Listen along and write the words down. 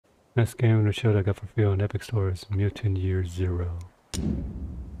Next game in the show that I got for free on Epic Store is Mutant Year Zero.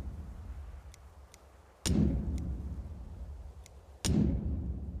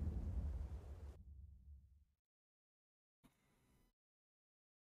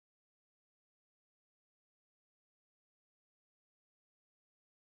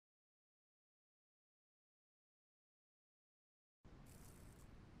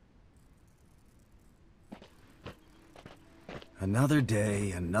 Another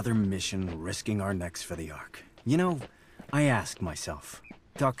day, another mission, risking our necks for the Ark. You know, I ask myself,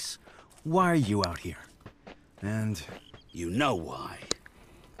 Dux, why are you out here? And... You know why.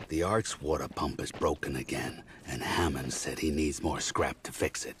 The Ark's water pump is broken again, and Hammond said he needs more scrap to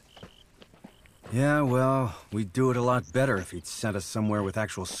fix it. yeah, well, we'd do it a lot better if he'd sent us somewhere with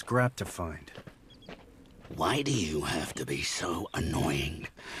actual scrap to find. Why do you have to be so annoying?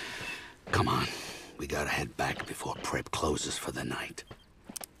 Come on, we gotta head back before Prep closes for the night.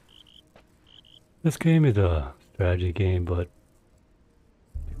 This game is a strategy game, but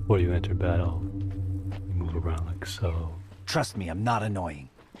before you enter battle, you move around like so. Trust me, I'm not annoying.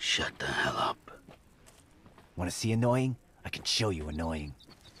 Shut the hell up. Want to see annoying? I can show you annoying.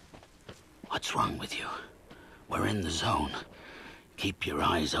 What's wrong with you? We're in the zone. Keep your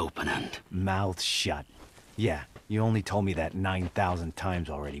eyes open and... Mouth shut. Yeah, you only told me that 9,000 times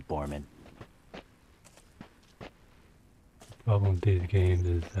already, Borman. The problem with these games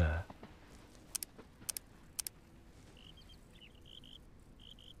is that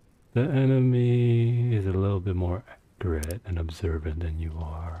the enemy is a little bit more accurate and observant than you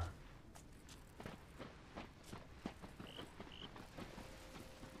are.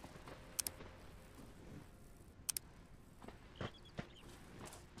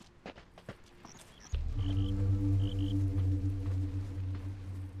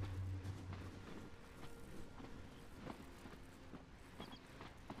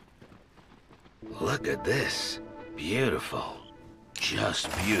 Look at this. Beautiful. Just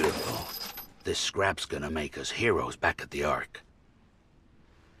beautiful. This scrap's gonna make us heroes back at the Ark.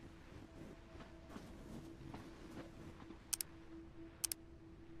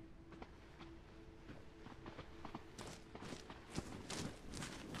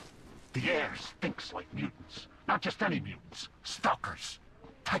 The air stinks like mutants. Not just any mutants. Stalkers.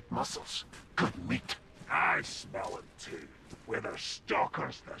 Tight muscles. Good meat. I smell it too. Where there's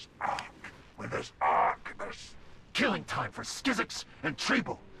stalkers, there's Ark. Where there's Ark, there's... killing time for Skizix and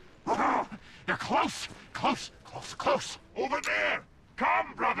Treble. Oh, they're close! Close! Close! Close! Over there!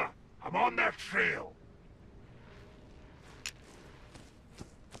 Come, brother! I'm on their trail.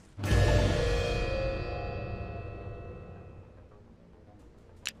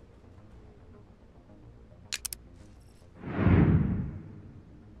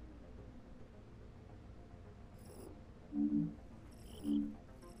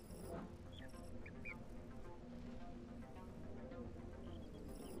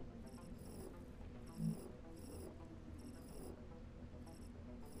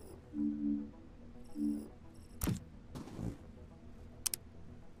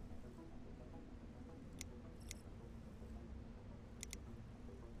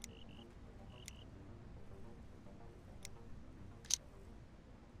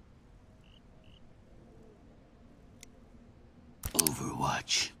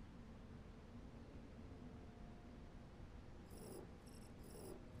 Overwatch.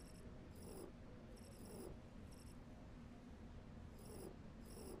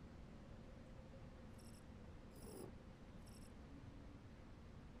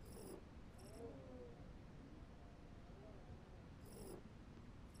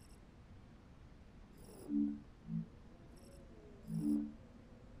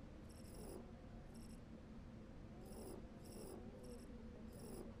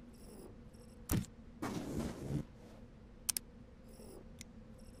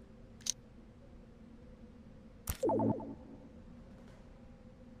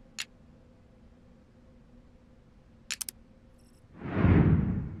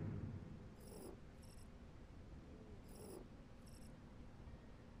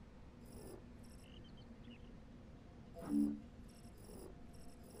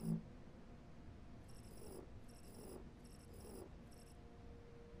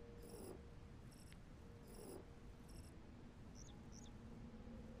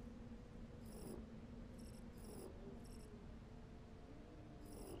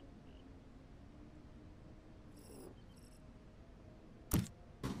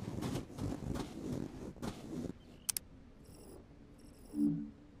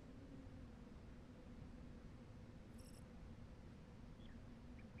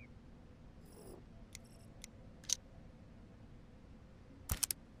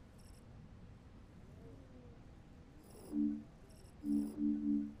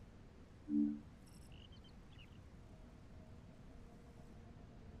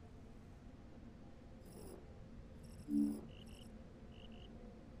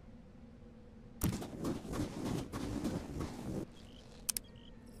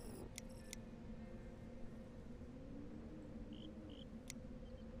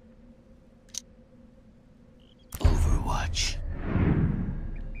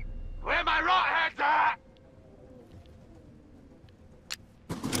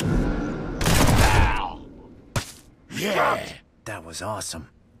 Yeah! That was awesome.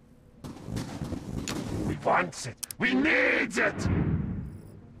 We want it. We need it.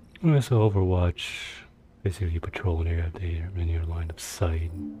 So Overwatch, basically you patrol an area if they're in your line of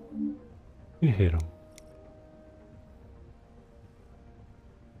sight. You hit them.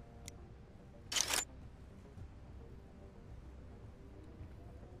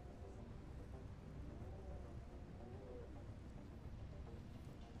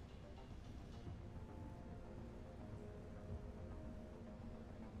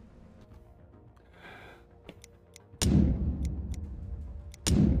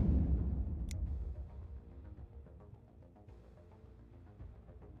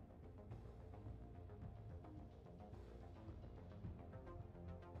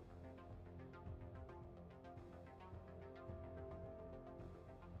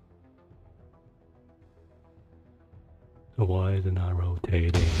 So why is it not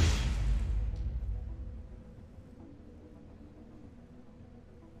rotating?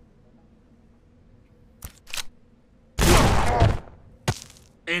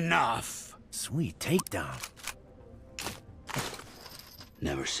 Enough! Sweet takedown.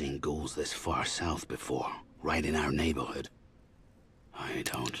 Never seen ghouls this far south before, right in our neighborhood. I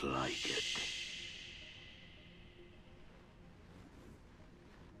don't like it.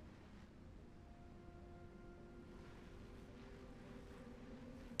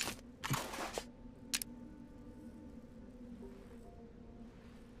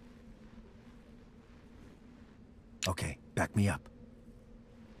 Okay, back me up.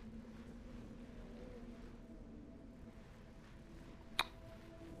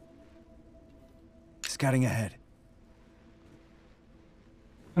 Scouting ahead.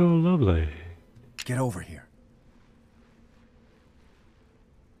 Oh, lovely. Get over here.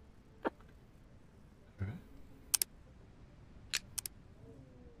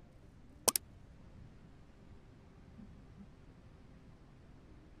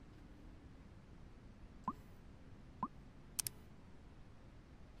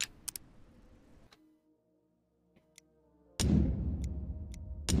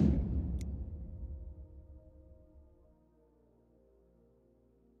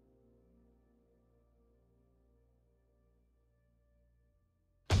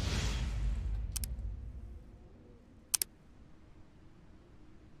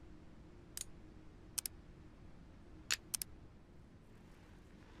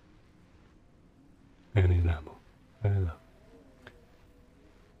 I need ammo. I love.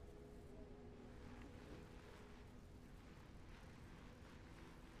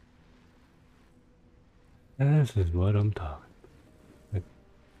 This is what I'm talking about.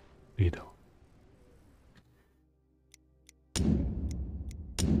 Vito.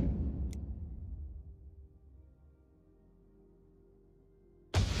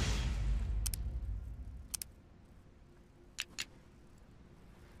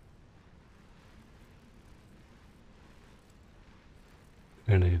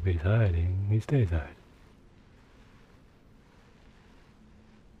 And if he's hiding, he stays hiding.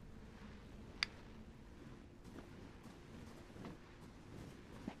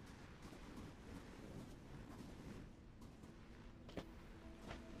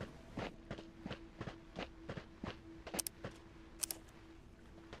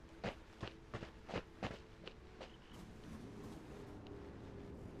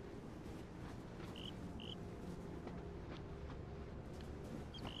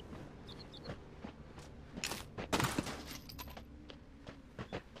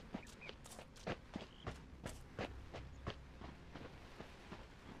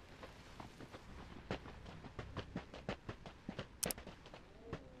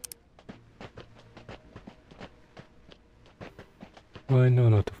 Well, I know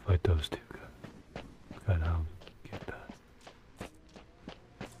not to fight those two guys. God, I'll get that.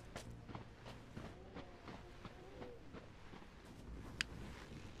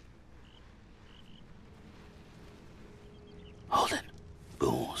 Hold it.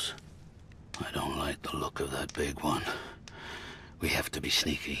 Ghouls. I don't like the look of that big one. We have to be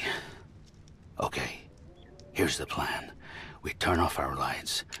sneaky. Okay, here's the plan. We turn off our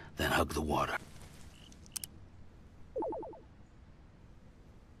lights, then hug the water.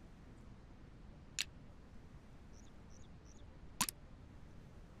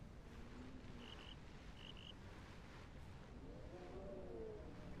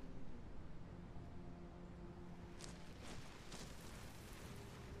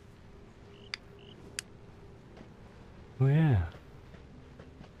 Oh yeah.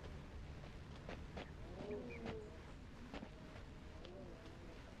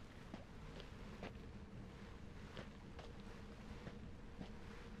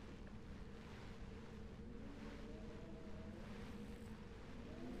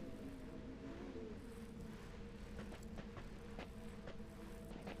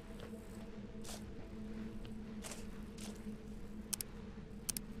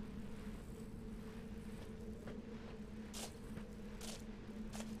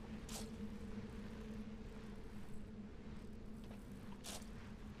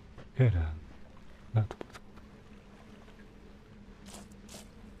 Era. Not.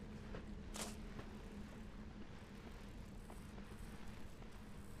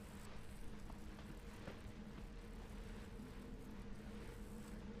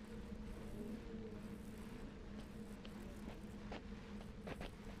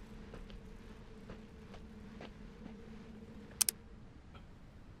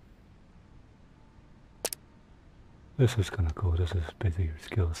 This is kind of cool. This is basically your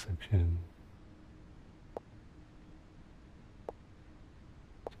skill section.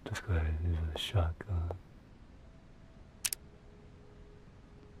 This guy is a shotgun.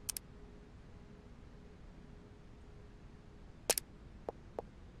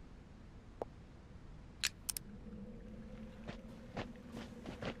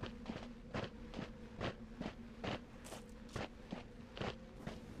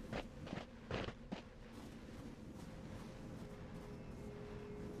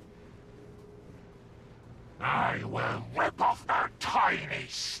 I will rip off their tiny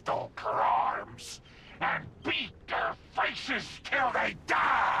stalker arms and beat their faces till they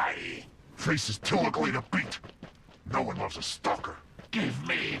die! Faces too ugly to beat. No one loves a stalker. Give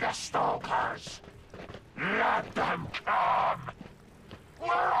me the stalkers. Let them come.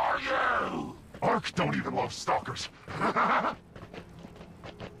 Where are you? Ark don't even love stalkers.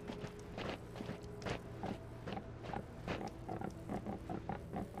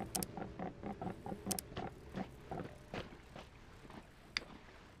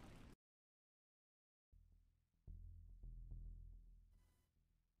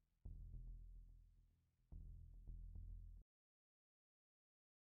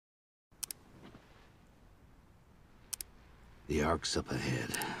 The Ark's up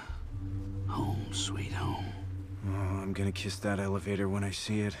ahead. Home, sweet home. Oh, I'm gonna kiss that elevator when I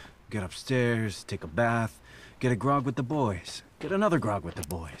see it. Get upstairs, take a bath, get a grog with the boys. Get another grog with the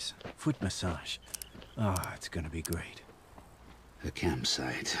boys. Foot massage. Ah, it's gonna be great. A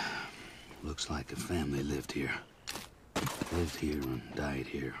campsite. Looks like a family lived here. Lived here and died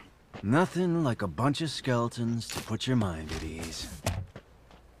here. Nothing like a bunch of skeletons to put your mind at ease.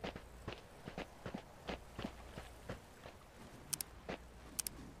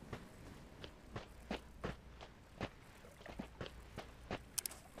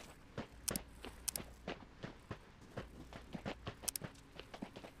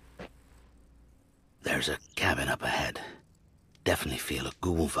 There's a cabin up ahead. Definitely feel a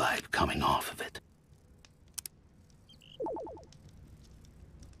ghoul vibe coming off of it.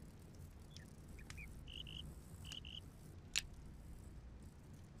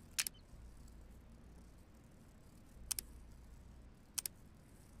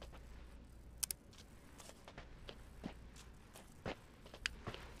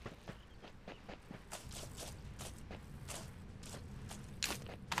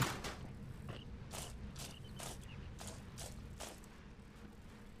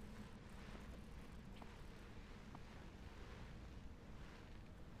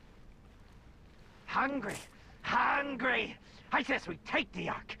 Hungry! Hungry! I says we take the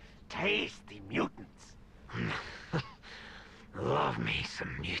Ark. Taste the mutants. Love me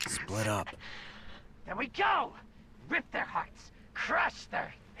some mutants. Split up. Then we go! Rip their hearts. Crush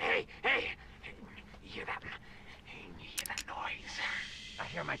their... Hey! You hear that? You hear that noise? I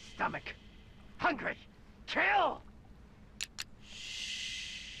hear my stomach. Hungry! Kill!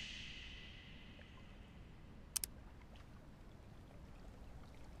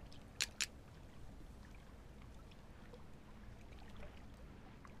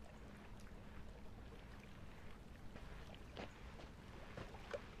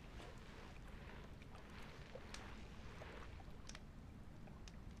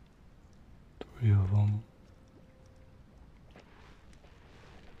 Three of them.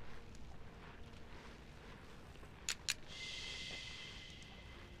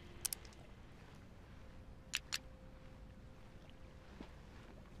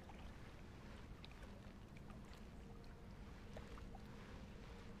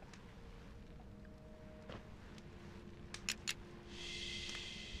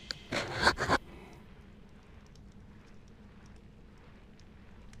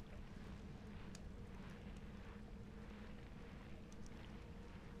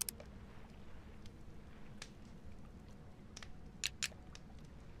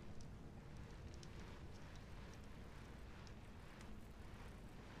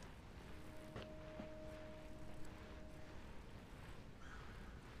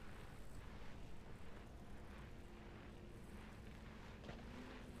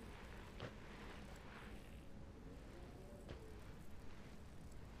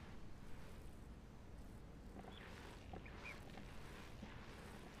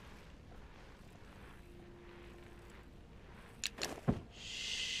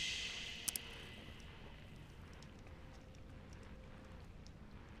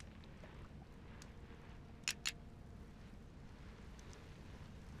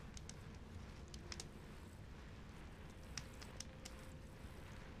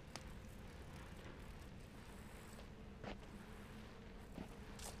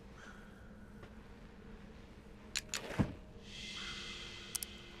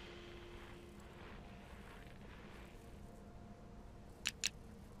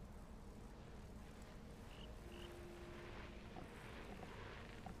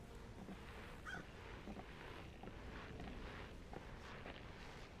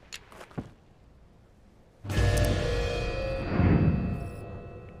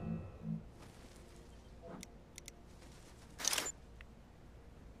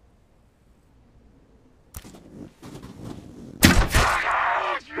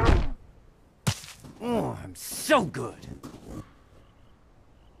 I'm so good.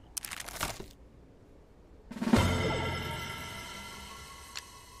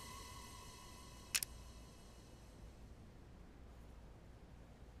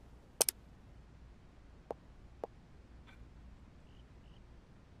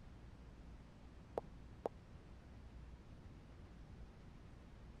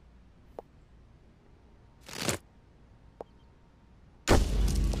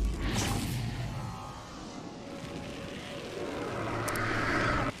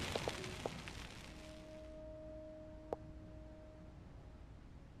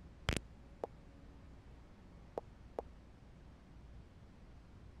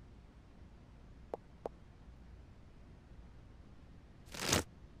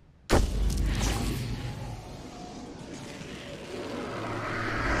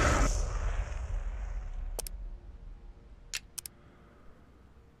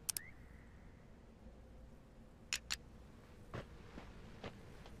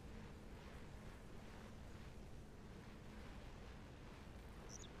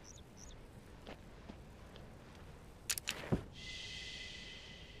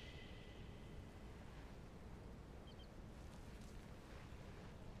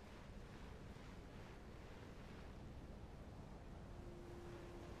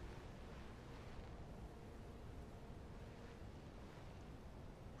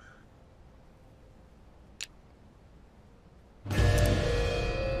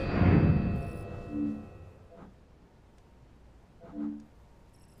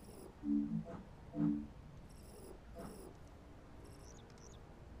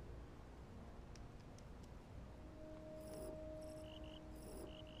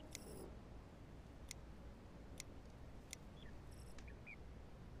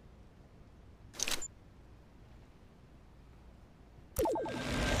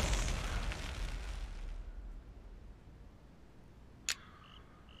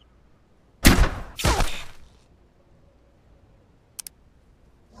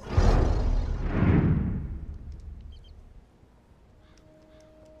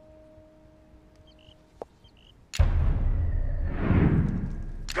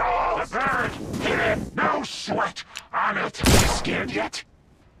 Go! The bird! Hit it! No sweat! On it! Scared yet?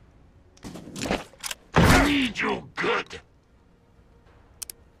 I need you good!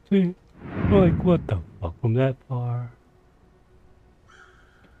 See? Like, what the fuck? From that far?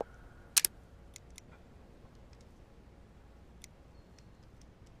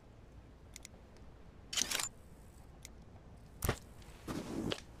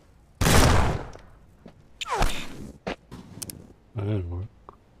 That didn't work.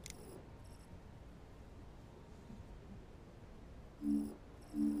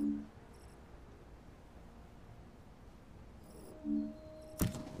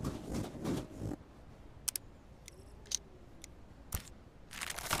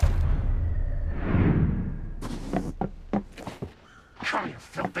 Come, you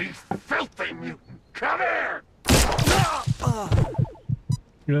filthy, filthy mutant! Come here!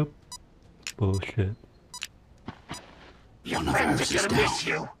 Yep. Bullshit. One of Friends ours are is gonna down. miss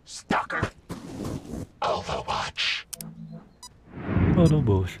you, stalker! Overwatch. Total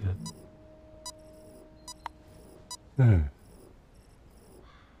bullshit. Hmm.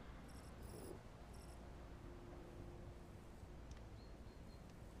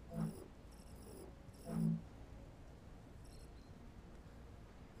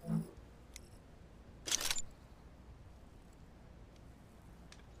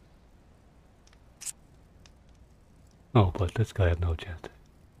 Oh, but this guy had no chance.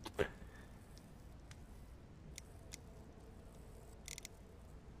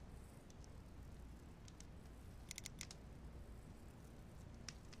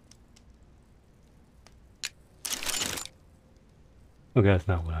 Okay, that's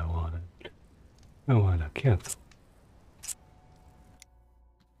not what I wanted. I wanted to cancel.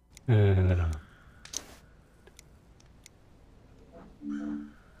 And I don't know.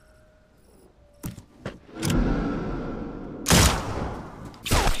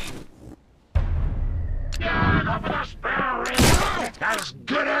 Governor Sparrow is as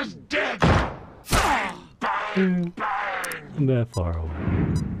good as dead! Bang, bang, bang! I'm that far away.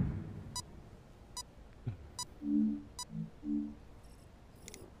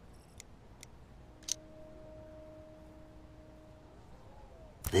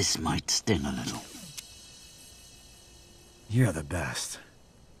 This might sting a little. You're the best.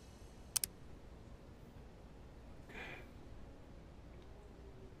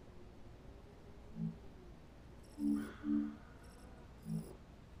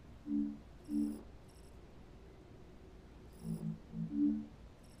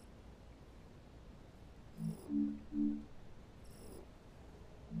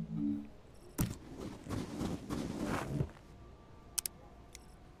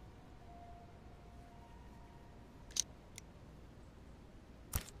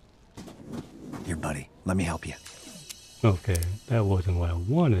 buddy. Let me help you. Okay, that wasn't what I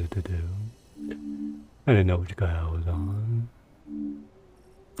wanted to do. I didn't know which guy I was on.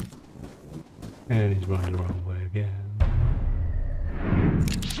 And he's running the wrong way again.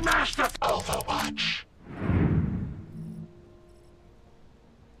 Smash the Overwatch!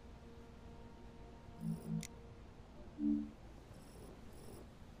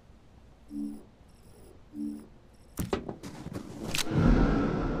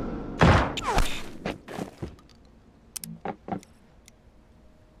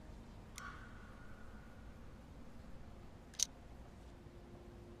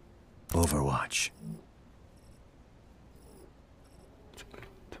 Overwatch.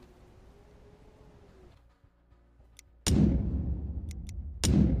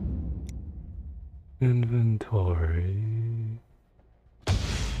 Inventory.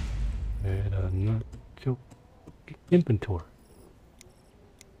 And not joke. Inventory.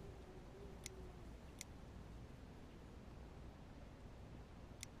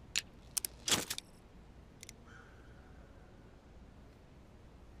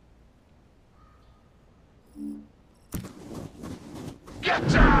 Get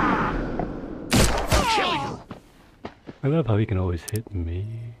down! I'll kill you! I love how he can always hit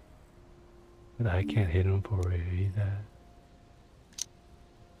me. But I can't hit him for it either.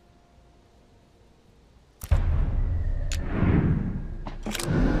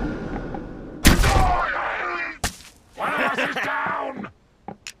 One of us is down!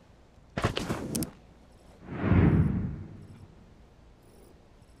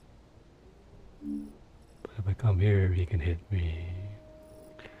 But if I come here, he can hit me.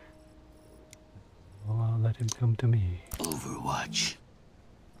 Oh, I'll let him come to me. Overwatch.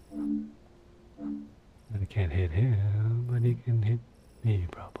 I can't hit him, but he can hit me,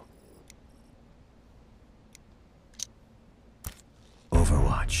 probably.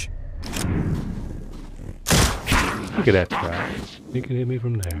 Overwatch. Look at that crap. He can hit me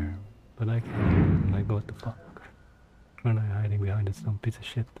from there, but I can't. Like, what the fuck? Aren't I hiding behind some piece of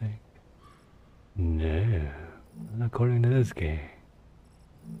shit thing? No, not according to this game.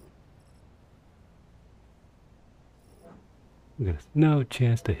 Look at this. No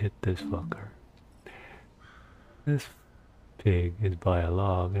chance to hit this fucker. This pig is by a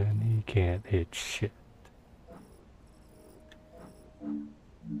log and he can't hit shit.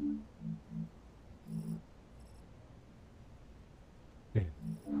 Yeah.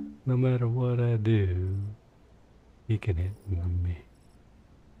 No matter what I do, he can hit me.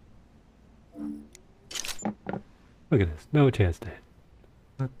 Look at this. No chance to hit.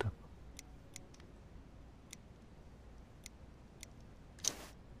 What the?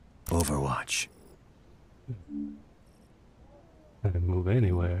 Overwatch. I didn't move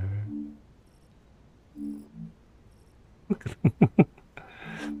anywhere.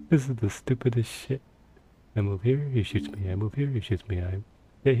 This is the stupidest shit. I move here, he shoots me. I move here, he shoots me. I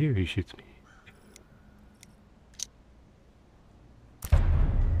get here, he shoots me.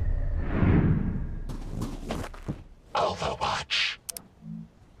 Overwatch.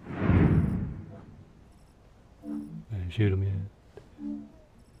 I didn't shoot him yet.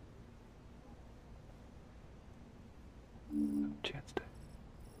 No chance to.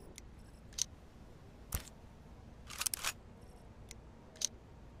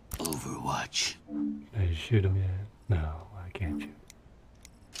 Overwatch. I shoot him yet? No, I can't shoot.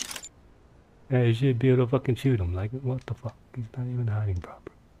 I should be able to fucking shoot him. Like, what the fuck? He's not even hiding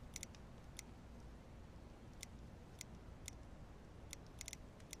proper.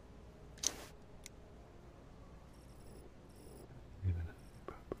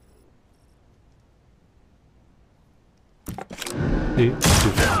 See?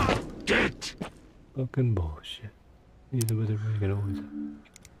 Get! Fucking bullshit. Either with a rig and always.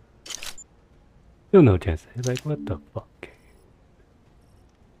 Still no chance. Like, what the fuck?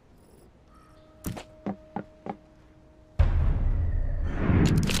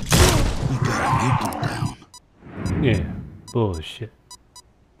 We got a mutant down. Yeah, bullshit.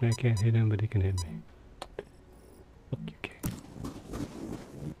 I can't hit him, but he can hit me. Fuck you, King.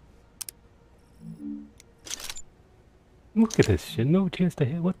 Look at this shit. No chance to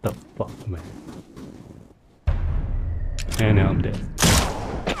hit. What the fuck, man? And now I'm dead.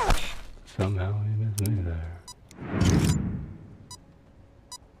 Somehow he missed me there.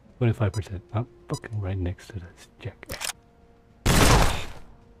 25%. I'm fucking right next to this jack.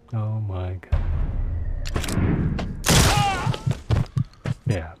 Oh my god.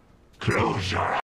 Yeah. Close your